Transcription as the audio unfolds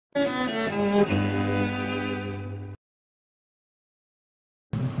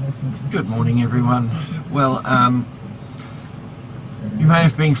Good morning, everyone. Well, you may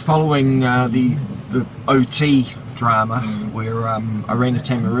have been following the OT drama where Arena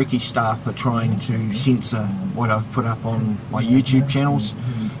Tamariki staff are trying to censor what I've put up on my YouTube channels.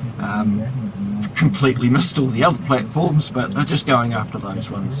 Completely missed all the other platforms, but they're just going after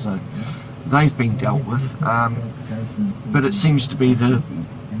those ones, so they've been dealt with. But it seems to be the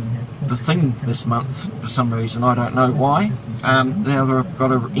thing this month for some reason, I don't know why. Now I've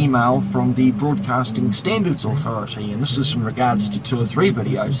got an email from the Broadcasting Standards Authority, and this is in regards to 2 or 3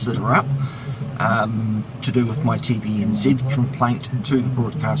 videos that are up to do with my TVNZ complaint to the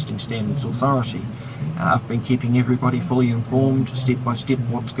Broadcasting Standards Authority. I've been keeping everybody fully informed, step by step,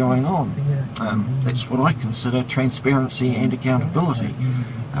 what's going on. That's what I consider transparency and accountability.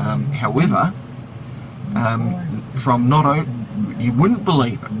 However, from you wouldn't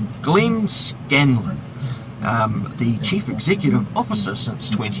believe it, Glen Scanlon, the Chief Executive Officer since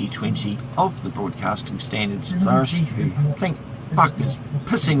 2020 of the Broadcasting Standards Authority, who I think is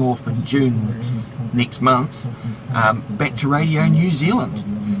pissing off in June next month, back to Radio New Zealand.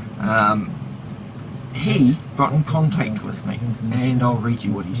 He got in contact with me, and I'll read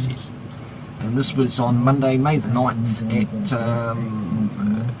you what he says. And this was on Monday, May the 9th at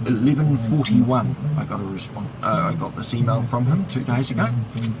 11:41. I got this email from him 2 days ago,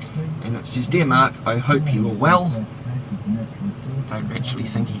 and it says, "Dear Mark, I hope you are well." Don't actually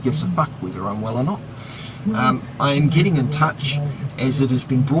think he gives a fuck whether I'm well or not. I am getting in touch as it has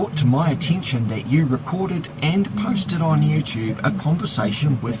been brought to my attention that you recorded and posted on YouTube a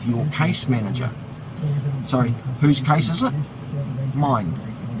conversation with your case manager. Sorry, whose case is it? Mine.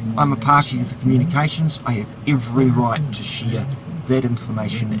 I'm a party to the communications. I have every right to share that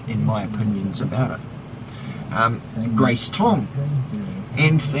information and my opinions about it. Grace Tong.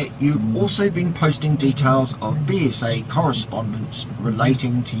 And that you've also been posting details of BSA correspondence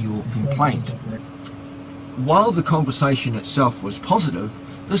relating to your complaint. While the conversation itself was positive,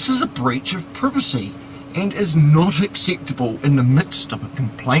 this is a breach of privacy and is not acceptable in the midst of a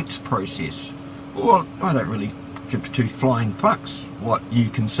complaints process. Well, I don't really give 2 flying fucks what you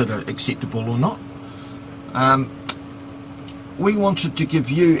consider acceptable or not. We wanted to give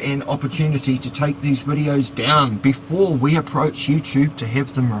you an opportunity to take these videos down before we approach YouTube to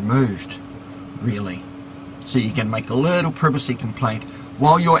have them removed, really. So you can make a little privacy complaint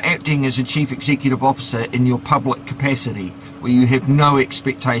while you're acting as a Chief Executive Officer in your public capacity, where you have no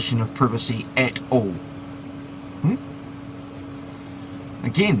expectation of privacy at all.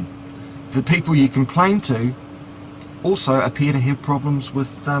 Again, the people you complain to also appear to have problems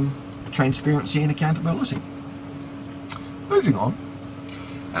with transparency and accountability. Moving on,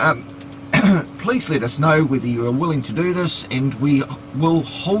 please let us know whether you are willing to do this, and we will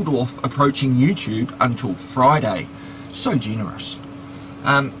hold off approaching YouTube until Friday. So generous.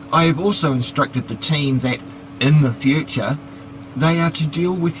 I have also instructed the team that in the future they are to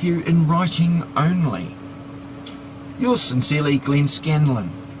deal with you in writing only. Yours sincerely, Glen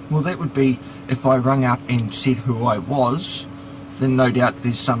Scanlon. Well, that would be if I rung up and said who I was. Then no doubt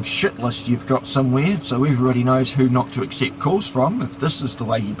there's some shit list you've got somewhere, so everybody knows who not to accept calls from. If this is the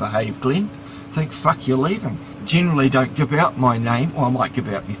way you behave, Glen, think fuck you're leaving. Generally don't give out my name, or I might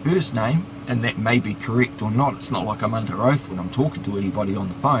give out my first name, and that may be correct or not. It's not like I'm under oath when I'm talking to anybody on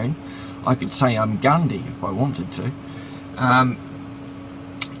the phone. I could say I'm Gundy if I wanted to.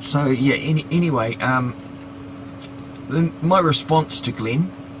 So yeah, anyway, my response to Glen,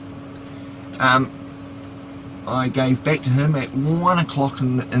 I gave back to him at 1 o'clock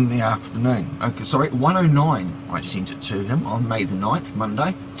in the afternoon. Okay, sorry, 1:09 I sent it to him on May the 9th,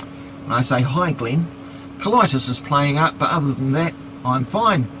 Monday. And I say, "Hi Glen, colitis is playing up, but other than that, I'm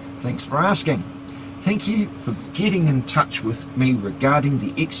fine. Thanks for asking. Thank you for getting in touch with me regarding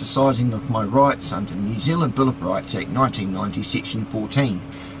the exercising of my rights under New Zealand Bill of Rights Act 1990, Section 14.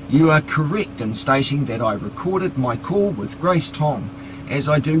 You are correct in stating that I recorded my call with Grace Tong, as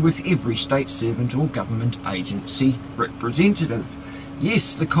I do with every state servant or government agency representative.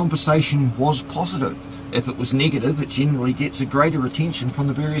 Yes, the conversation was positive. If it was negative, it generally gets a greater attention from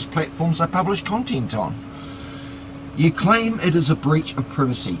the various platforms I publish content on. You claim it is a breach of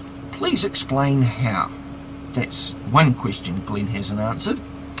privacy. Please explain how." That's one question Glen hasn't answered.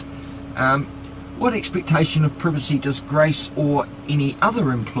 What expectation of privacy does Grace or any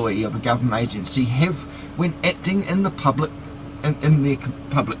other employee of a government agency have when acting in the public in their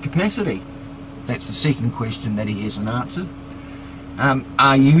public capacity? That's the second question that he hasn't answered.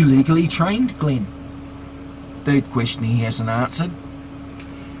 Are you legally trained, Glen? Third question he hasn't answered.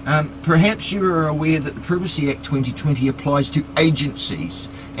 Perhaps you are aware that the Privacy Act 2020 applies to agencies,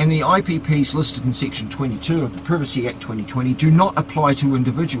 and the IPPs listed in Section 22 of the Privacy Act 2020 do not apply to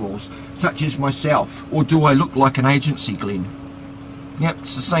individuals such as myself. Or do I look like an agency, Glenn? Yep,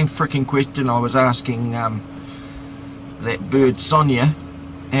 it's the same fricking question I was asking that bird Sonia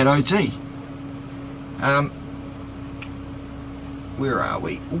at OT. Where are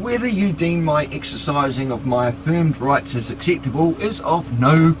we? Whether you deem my exercising of my affirmed rights as acceptable is of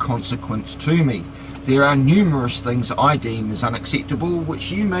no consequence to me. There are numerous things I deem as unacceptable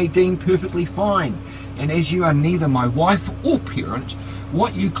which you may deem perfectly fine, and as you are neither my wife or parent,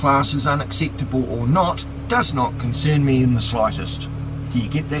 what you class as unacceptable or not does not concern me in the slightest. Do you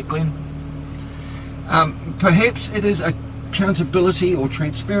get that, Glenn? Perhaps it is accountability or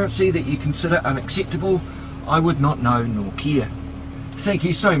transparency that you consider unacceptable. I would not know nor care. Thank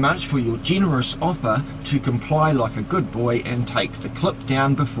you so much for your generous offer to comply like a good boy and take the clip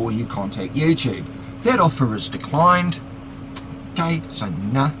down before you contact YouTube. That offer is declined. Okay, so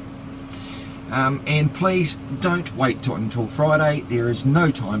nah. And please don't wait until Friday. There is no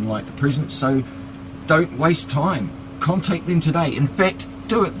time like the present, so don't waste time. Contact them today. In fact,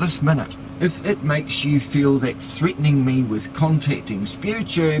 do it this minute. If it makes you feel that threatening me with contacting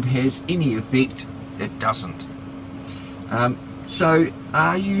SpewTube has any effect, it doesn't. So,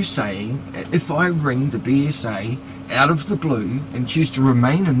 are you saying if I ring the BSA out of the blue and choose to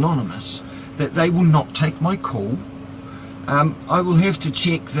remain anonymous, that they will not take my call? I will have to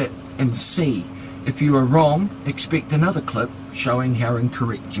check that and see. If you are wrong, expect another clip showing how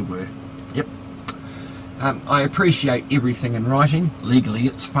incorrect you were. Yep. I appreciate everything in writing. Legally,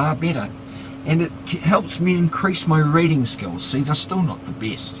 it's far better. And it helps me increase my reading skills. See, they're still not the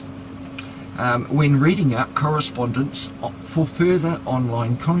best. When reading out correspondence for further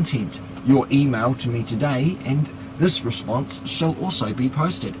online content. Your email to me today and this response shall also be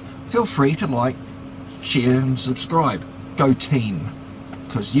posted. Feel free to like, share and subscribe. Go team,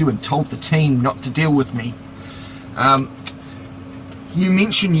 because you had told the team not to deal with me. You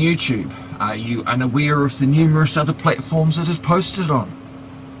mentioned YouTube. Are you unaware of the numerous other platforms it is posted on?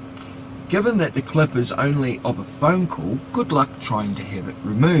 Given that the clip is only of a phone call, good luck trying to have it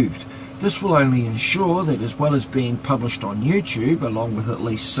removed. This will only ensure that as well as being published on YouTube, along with at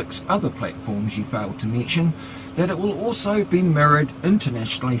least 6 other platforms you failed to mention, that it will also be mirrored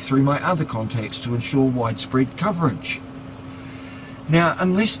internationally through my other contacts to ensure widespread coverage. Now,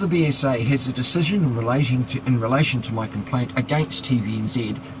 unless the BSA has a decision in relation to my complaint against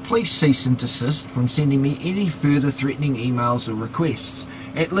TVNZ, please cease and desist from sending me any further threatening emails or requests.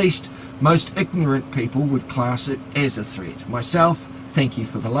 At least, most ignorant people would class it as a threat. Myself, thank you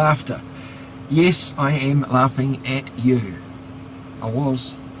for the laughter. Yes, I am laughing at you. I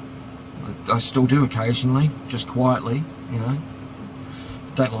was. I still do occasionally, just quietly, you know.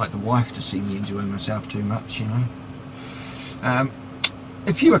 Don't like the wife to see me enjoying myself too much, you know.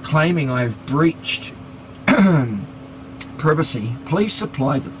 If you are claiming I have breached privacy, please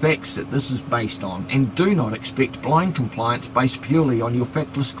supply the facts that this is based on, and do not expect blind compliance based purely on your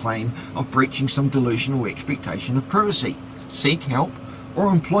factless claim of breaching some delusional expectation of privacy. Seek help or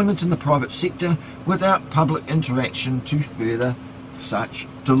employment in the private sector without public interaction to further such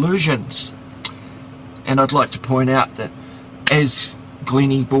delusions. And I'd like to point out that as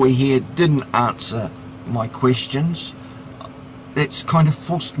Glenny boy here didn't answer my questions, it's kind of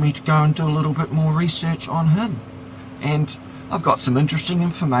forced me to go and do a little bit more research on him. And I've got some interesting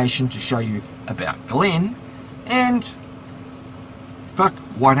information to show you about Glenn, and fuck,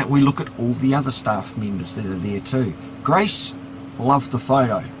 why don't we look at all the other staff members that are there too. Grace, love the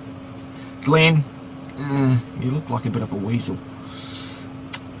photo. Glenn, you look like a bit of a weasel.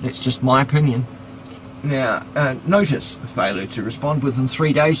 That's just my opinion. Now, notice, failure to respond within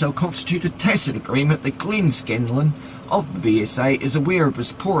 3 days will constitute a tacit agreement that Glen Scanlon of the BSA is aware of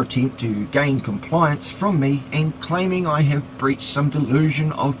his poor attempt to gain compliance from me and claiming I have breached some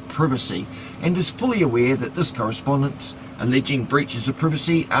delusion of privacy, and is fully aware that this correspondence alleging breaches of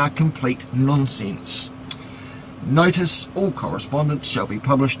privacy are complete nonsense. Notice all correspondence shall be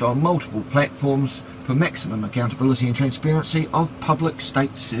published on multiple platforms for maximum accountability and transparency of public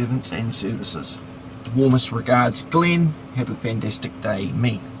state servants and services. Warmest regards, Glenn. Have a fantastic day,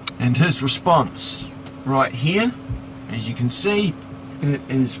 me. And his response, right here, as you can see, it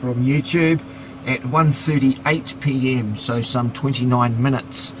is from YouTube at 1:38 PM, so some 29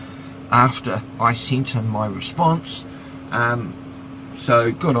 minutes after I sent him my response.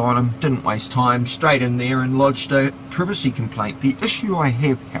 So good on him, didn't waste time, straight in there and lodged a privacy complaint. The issue I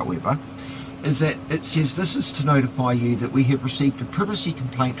have, however, is that it says this is to notify you that we have received a privacy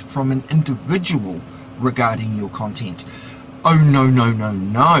complaint from an individual regarding your content. Oh no, no, no,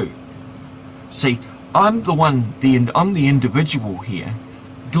 no. See, I'm the individual here.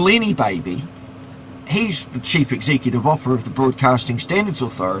 Glenny Baby, he's the Chief Executive Officer of the Broadcasting Standards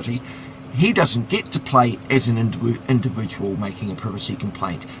Authority. He doesn't get to play as an individual making a privacy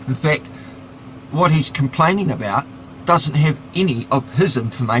complaint. In fact, what he's complaining about doesn't have any of his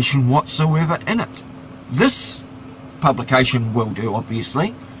information whatsoever in it. This publication will do,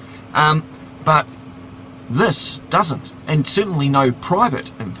 obviously, but this doesn't, and certainly no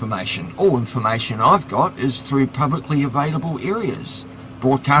private information. All information I've got is through publicly available areas.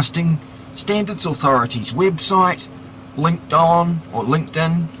 Broadcasting Standards Authority's website,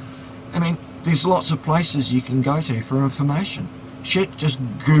 LinkedIn. I mean, there's lots of places you can go to for information. Shit, just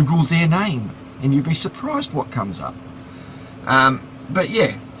Google their name and you'd be surprised what comes up. But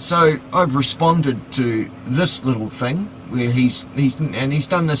yeah, so I've responded to this little thing where he's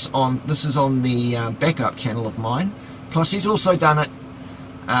done this on, this is on the backup channel of mine, plus he's also done it,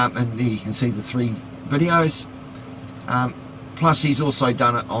 and there you can see the 3 videos, plus he's also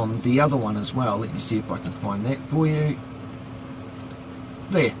done it on the other one as well. Let me see if I can find that for you.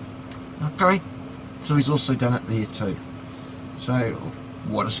 There. Okay, so he's also done it there too. So,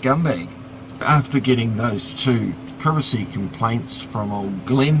 what a scumbag. After getting those 2 privacy complaints from old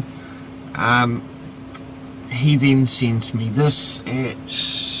Glenn, he then sends me this at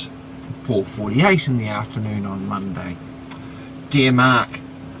 4:48 in the afternoon on Monday. Dear Mark,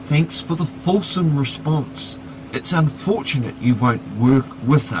 thanks for the fulsome response. It's unfortunate you won't work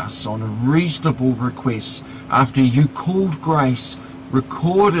with us on a reasonable request after you called Grace,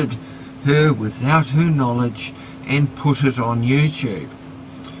 recorded her without her knowledge and put it on YouTube.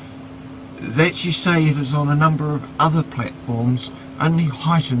 That you say it is on a number of other platforms only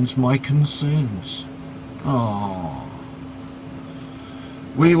heightens my concerns. Oh.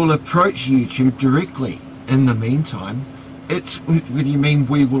 We will approach YouTube directly. In the meantime, what do you mean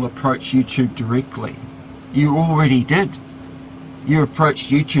we will approach YouTube directly? You already did. You approached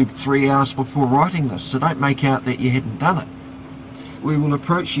YouTube 3 hours before writing this, so don't make out that you hadn't done it. We will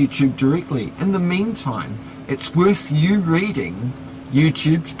approach YouTube directly. In the meantime, it's worth you reading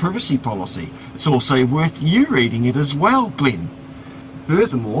YouTube's privacy policy. It's also worth you reading it as well, Glenn.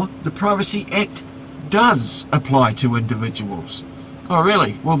 Furthermore, the Privacy Act does apply to individuals. Oh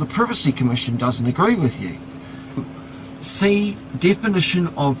really? Well, the Privacy Commission doesn't agree with you. See definition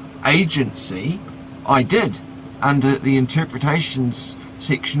of agency. I did. Under the interpretations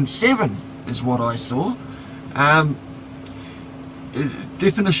section 7 is what I saw.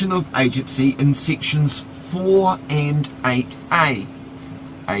 Definition of agency in sections 4 and 8A.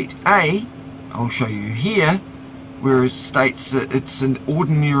 8A, I'll show you here, where it states that it's an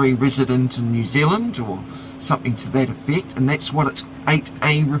ordinary resident in New Zealand or something to that effect, and that's what it's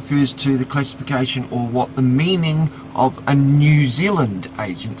 8A refers to, the classification or what the meaning of a New Zealand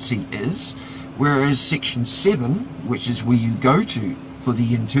agency is, whereas section 7, which is where you go to for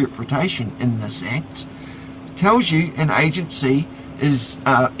the interpretation in this act, tells you an agency is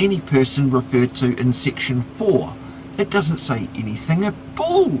any person referred to in section 4. It doesn't say anything at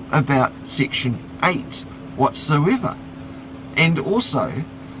all about section 8 whatsoever. And also,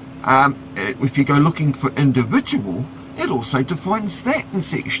 if you go looking for individual, it also defines that in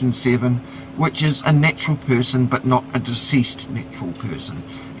section 7, which is a natural person but not a deceased natural person.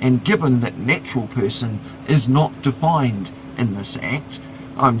 And given that natural person is not defined in this act,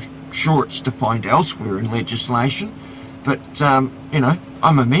 I'm sure it's defined elsewhere in legislation, but you know,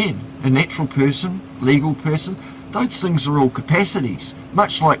 I'm a man, a natural person, legal person. Those things are all capacities,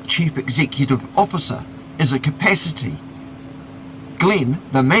 much like Chief Executive Officer is a capacity. Glenn,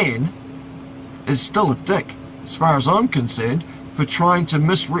 the man, is still a dick, as far as I'm concerned, for trying to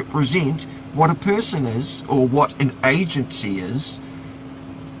misrepresent what a person is, or what an agency is,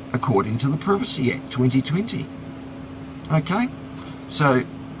 according to the Privacy Act 2020. Okay? So,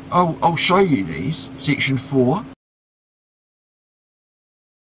 I'll show you these. Section 4,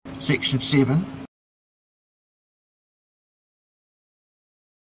 Section 7,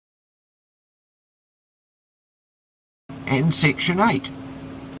 and Section 8.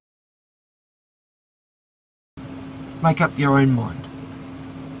 Make up your own mind.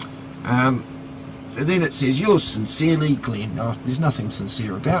 So then it says, yours sincerely, Glenn. Oh, there's nothing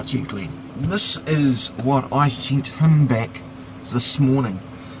sincere about you, Glenn. This is what I sent him back this morning.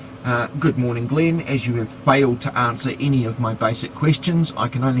 Good morning, Glenn. As you have failed to answer any of my basic questions, I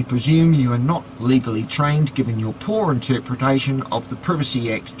can only presume you are not legally trained given your poor interpretation of the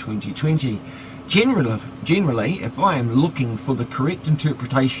Privacy Act 2020. Generally, if I am looking for the correct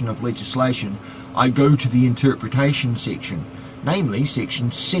interpretation of legislation, I go to the interpretation section, namely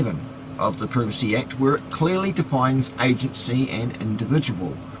section 7 of the Privacy Act, where it clearly defines agency and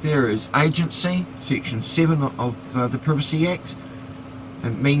individual. There is agency, section 7 of the Privacy Act.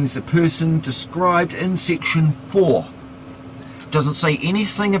 It means a person described in section 4. It doesn't say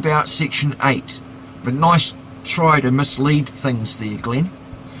anything about section 8, but nice try to mislead things there, Glenn.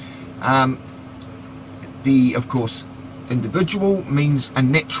 Of course, individual means a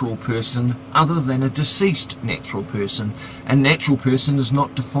natural person other than a deceased natural person. A natural person is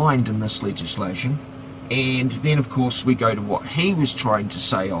not defined in this legislation. And then, of course, we go to what he was trying to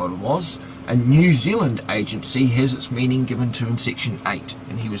say I was. A New Zealand agency has its meaning given to in section 8,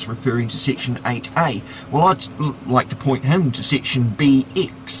 and he was referring to section 8A. Well, I'd like to point him to section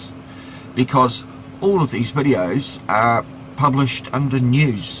BX, because all of these videos are published under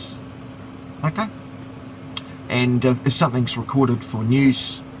news. Okay? And if something's recorded for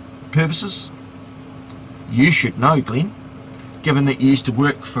news purposes, you should know, Glenn, given that you used to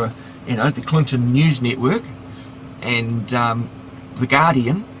work for, you know, the Clinton News Network and The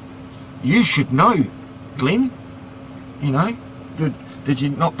Guardian. You should know, Glenn. You know, did you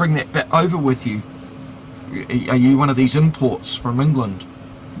not bring that bit over with you? Are you one of these imports from England?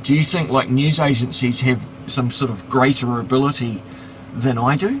 Do you think like news agencies have some sort of greater ability than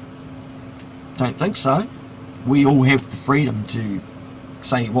I do? Don't think so. We all have the freedom to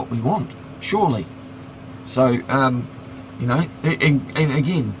say what we want, surely. So, you know, and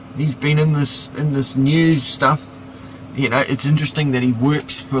again, he's been in this news stuff. You know, it's interesting that he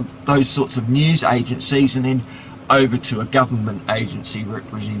works for those sorts of news agencies and then over to a government agency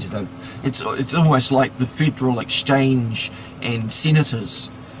representative. It's almost like the Federal Exchange and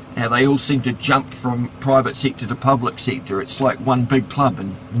senators. How they all seem to jump from private sector to public sector. It's like one big club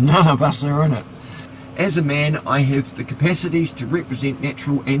and none of us are in it. As a man, I have the capacities to represent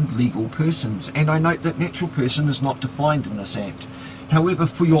natural and legal persons, and I note that natural person is not defined in this Act. However,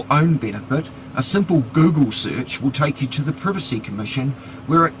 for your own benefit, a simple Google search will take you to the Privacy Commission,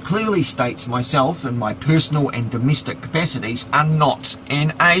 where it clearly states myself and my personal and domestic capacities are not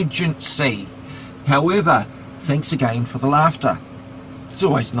an agency. However, thanks again for the laughter. It's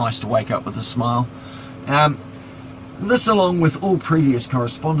always nice to wake up with a smile. This, along with all previous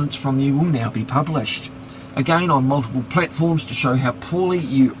correspondence from you, will now be published. Again, on multiple platforms to show how poorly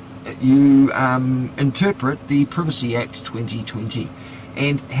you interpret the Privacy Act 2020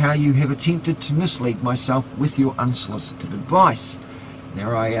 and how you have attempted to mislead myself with your unsolicited advice.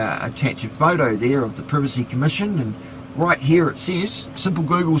 Now I attach a photo there of the Privacy Commission, and right here it says, simple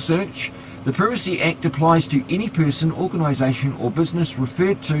Google search, the Privacy Act applies to any person, organisation or business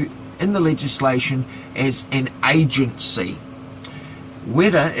referred to in the legislation as an agency,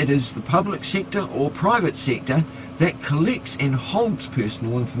 whether it is the public sector or private sector that collects and holds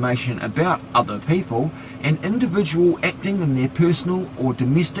personal information about other people. An individual acting in their personal or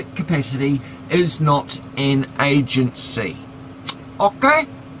domestic capacity is not an agency. Okay?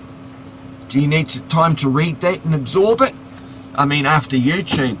 Do you need time to read that and absorb it? I mean, after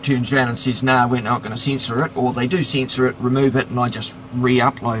YouTube turns around and says, no, we're not going to censor it, or they do censor it, remove it, and I just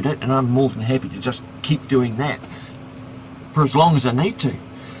re-upload it, and I'm more than happy to just keep doing that for as long as I need to.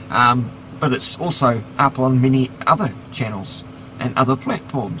 But it's also up on many other channels and other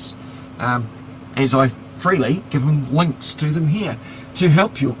platforms, as I freely give them links to them here to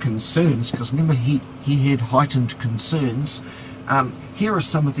help your concerns, because remember he had heightened concerns. Here are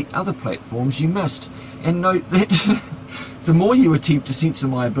some of the other platforms you missed, and note that the more you attempt to censor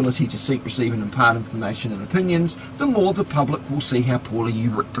my ability to seek, receive and impart information and opinions, the more the public will see how poorly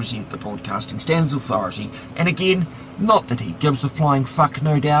you represent the Broadcasting Standards Authority. And again, not that he gives a flying fuck,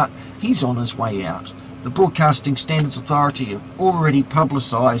 no doubt, he's on his way out. The Broadcasting Standards Authority have already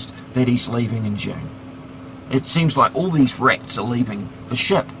publicised that he's leaving in June. It seems like all these rats are leaving the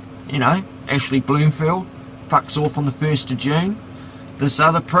ship. You know, Ashley Bloomfield fucks off on the 1st of June. This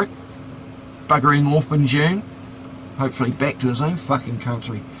other prick buggering off in June. Hopefully back to his own fucking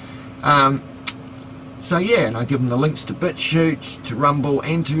country. So yeah, and I give him the links to BitChute, to Rumble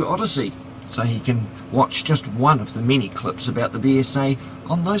and to Odyssey, so he can watch just one of the many clips about the BSA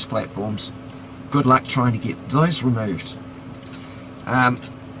on those platforms. Good luck trying to get those removed.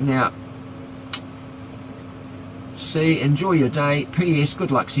 Now, see, enjoy your day. P.S.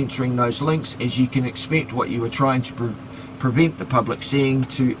 Good luck censoring those links, as you can expect what you were trying to prevent the public seeing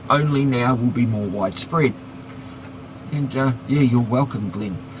to only now will be more widespread. And yeah, you're welcome,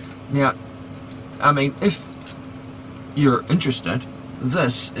 Glenn. Now, I mean, if you're interested,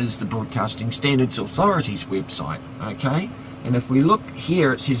 this is the Broadcasting Standards Authority's website, okay? And if we look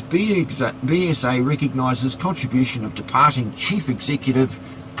here, it says BSA recognises contribution of departing Chief Executive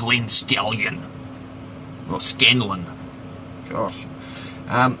Glen Scanlon. Or Scanlon. Gosh.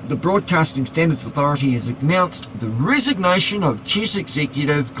 The Broadcasting Standards Authority has announced the resignation of Chief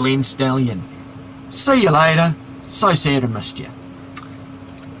Executive Glen Scanlon. See you later. So sad I missed you.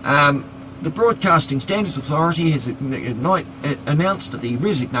 The Broadcasting Standards Authority has announced the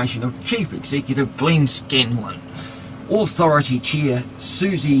resignation of Chief Executive Glen Scanlon. Authority Chair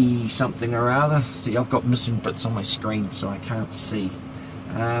Susie something or other. See, I've got missing bits on my screen so I can't see.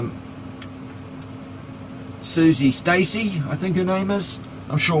 Susie Stacey, I think her name is.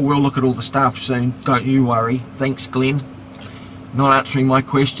 I'm sure we'll look at all the stuff soon, don't you worry. Thanks, Glenn. Not answering my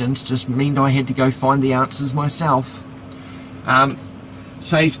questions just meant I had to go find the answers myself.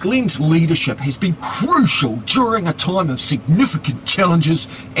 Says Glenn's leadership has been crucial during a time of significant challenges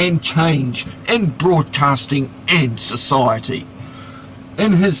and change in broadcasting and society.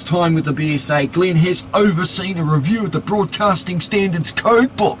 In his time with the BSA, Glen has overseen a review of the Broadcasting Standards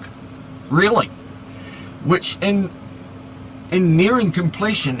Code book, really, which in nearing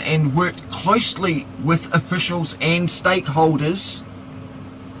completion, and worked closely with officials and stakeholders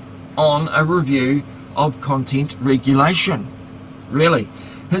on a review of content regulation. Really,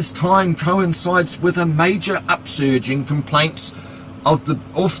 his time coincides with a major upsurge in complaints off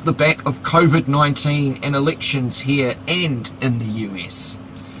the back of COVID-19 and elections here and in the US.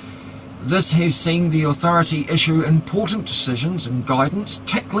 This has seen the authority issue important decisions and guidance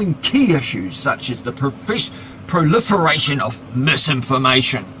tackling key issues such as the proliferation of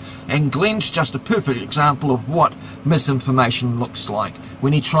misinformation. And Glenn's just a perfect example of what misinformation looks like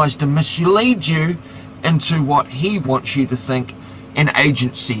when he tries to mislead you into what he wants you to think an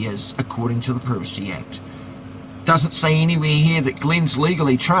agency is according to the Privacy Act. Doesn't say anywhere here that Glenn's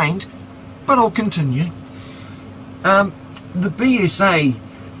legally trained, but I'll continue. The BSA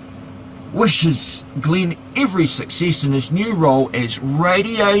wishes Glen every success in his new role as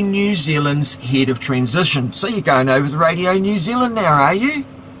Radio New Zealand's head of transition. So you're going over to Radio New Zealand now, are you?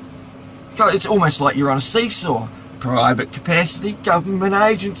 It's almost like you're on a seesaw. Private capacity, government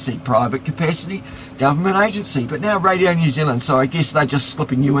agency. Private capacity, government agency. But now Radio New Zealand, so I guess they're just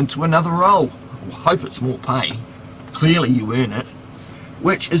slipping you into another role. I hope it's more pay. Clearly you earn it.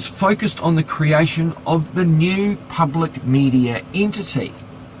 Which is focused on the creation of the new public media entity.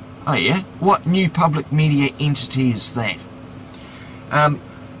 Oh yeah? What new public media entity is that? I'm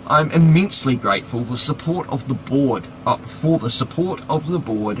immensely grateful for the support of the board,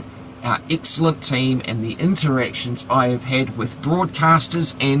 our excellent team, and the interactions I have had with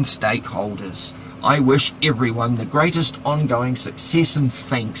broadcasters and stakeholders. I wish everyone the greatest ongoing success and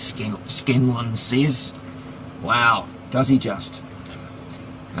thanks, Scanlon says. Wow, does he just?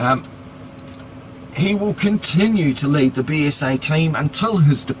 He will continue to lead the BSA team until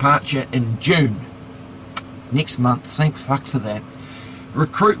his departure in June. Next month, thank fuck for that.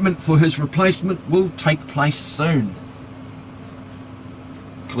 Recruitment for his replacement will take place soon.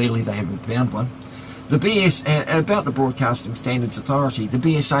 Clearly they haven't found one. The BSA, about the Broadcasting Standards Authority, the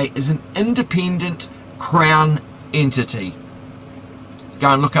BSA is an independent Crown entity.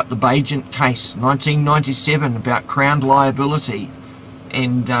 Go and look up the Bagent case, 1997, about Crown liability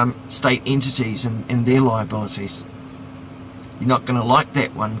and state entities and their liabilities. You're not going to like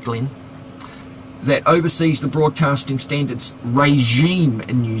that one, Glen. That oversees the broadcasting standards regime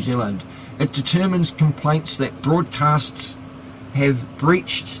in New Zealand. It determines complaints that broadcasts have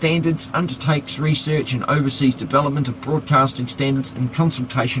breached standards, undertakes research and oversees development of broadcasting standards in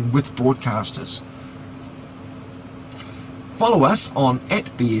consultation with broadcasters. Follow us on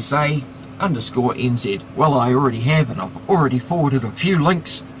 @BSA_NZ. Well, I already have, and I've already forwarded a few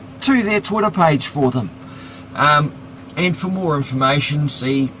links to their Twitter page for them. And for more information,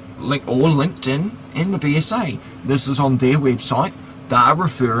 see LinkedIn and the BSA. This is on their website. They're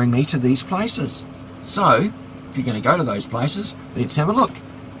referring me to these places. So, if you're going to go to those places, let's have a look.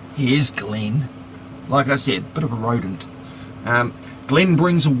 Here's Glen. Like I said, bit of a rodent. Glen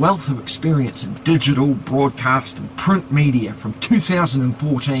brings a wealth of experience in digital, broadcast and print media from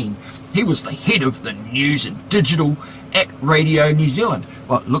 2014. He was the head of the news and digital at Radio New Zealand.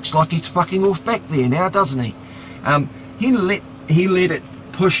 Well, it looks like he's fucking off back there now, doesn't he? He let it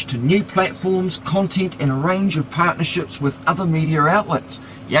push to new platforms, content and a range of partnerships with other media outlets.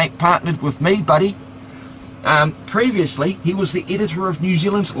 You ain't partnered with me, buddy. Previously, he was the editor of New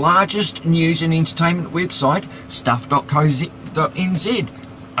Zealand's largest news and entertainment website, stuff.co.nz,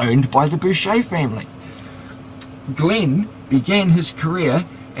 owned by the Boucher family. Glen began his career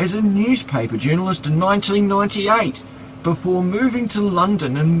as a newspaper journalist in 1998, before moving to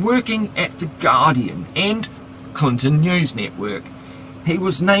London and working at The Guardian and Clinton News Network. He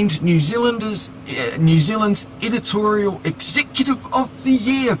was named New Zealand's Editorial Executive of the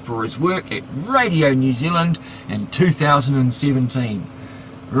Year for his work at Radio New Zealand in 2017.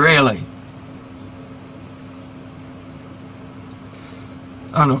 Really?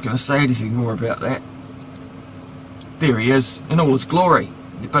 I'm not going to say anything more about that. There he is, in all his glory.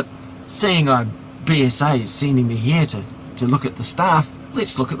 But seeing BSA is sending me here to look at the staff,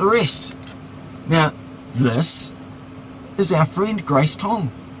 let's look at the rest. Now, this is our friend Grace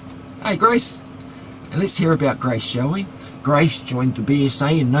Tong. Hey Grace, and let's hear about Grace, shall we? Grace joined the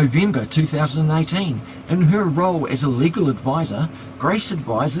BSA in November 2018. In her role as a legal advisor, Grace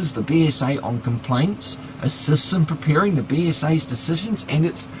advises the BSA on complaints, assists in preparing the BSA's decisions, and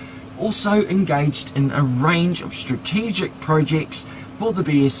it's also engaged in a range of strategic projects for the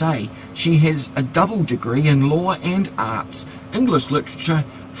BSA. She has a double degree in Law and Arts, English Literature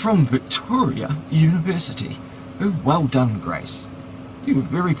from Victoria University. Oh, well done, Grace. You were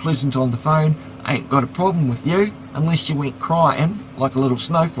very pleasant on the phone. I ain't got a problem with you unless you went crying like a little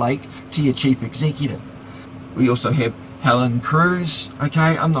snowflake to your chief executive. We also have Helen Cruz.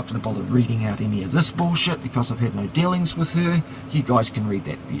 Okay, I'm not going to bother reading out any of this bullshit because I've had no dealings with her. You guys can read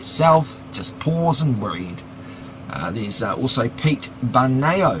that for yourself. Just pause and read. There's also Pete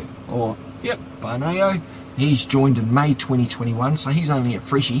Barneo, Barneo. He's joined in May 2021, so he's only a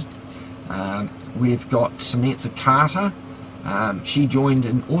freshie. We've got Samantha Carter. She joined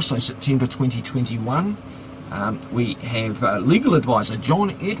in also September 2021. We have legal advisor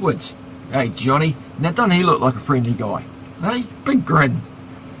John Edwards. Hey Johnny, now doesn't he look like a friendly guy? Hey, big grin.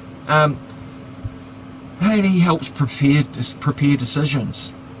 And he helps prepare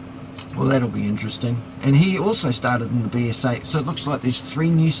decisions. Well, that'll be interesting. And he also started in the BSA, so it looks like there's 3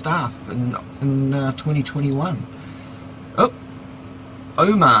 new staff in 2021. Oh,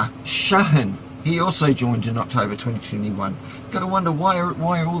 Omar Shahin. He also joined in October 2021. Got to wonder why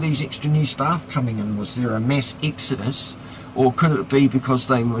are all these extra new staff coming in? Was there a mass exodus, or could it be because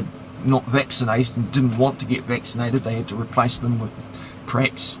they were not vaccinated and didn't want to get vaccinated? They had to replace them with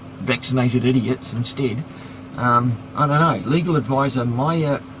perhaps vaccinated idiots instead. I don't know. Legal advisor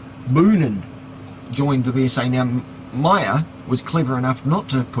Maya Boonen joined the BSA. Now Maya was clever enough not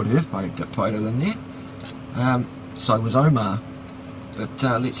to put her photo in there. So was Omar. But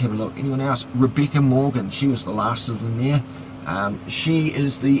let's have a look. Anyone else? Rebecca Morgan. She was the last of them there. She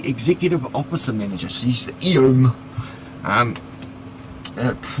is the Executive Officer Manager. She's the EOM.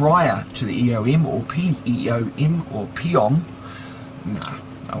 Prior to the EOM or PEOM or PIOM. Nah,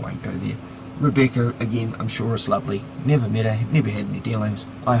 I won't go there. Rebecca, again, I'm sure is lovely. Never met her, never had any dealings.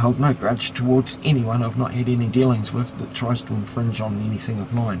 I hold no grudge towards anyone I've not had any dealings with that tries to infringe on anything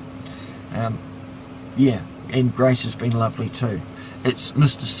of mine. Yeah, and Grace has been lovely too. It's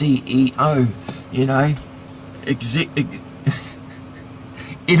Mr. CEO, you know,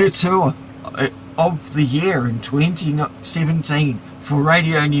 editor of the year in 2017 for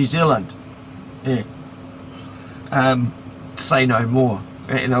Radio New Zealand. Yeah. Say no more.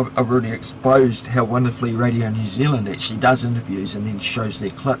 And I've already exposed how wonderfully Radio New Zealand actually does interviews and then shows their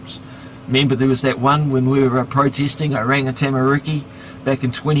clips. Remember there was that one when we were protesting Oranga-Tamariki back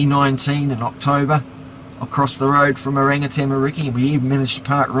in 2019 in October, across the road from Oranga-Tamariki, and we even managed to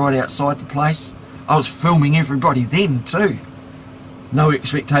park right outside the place. I was filming everybody then too. No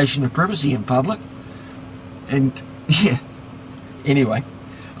expectation of privacy in public. And yeah, anyway,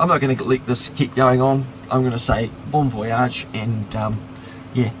 I'm not going to let this keep going on. I'm going to say bon voyage, and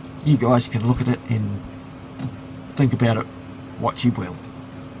yeah, you guys can look at it and think about it what you will.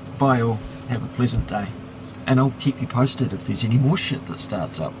 Bye all, have a pleasant day, and I'll keep you posted if there's any more shit that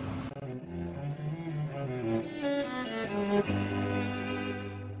starts up.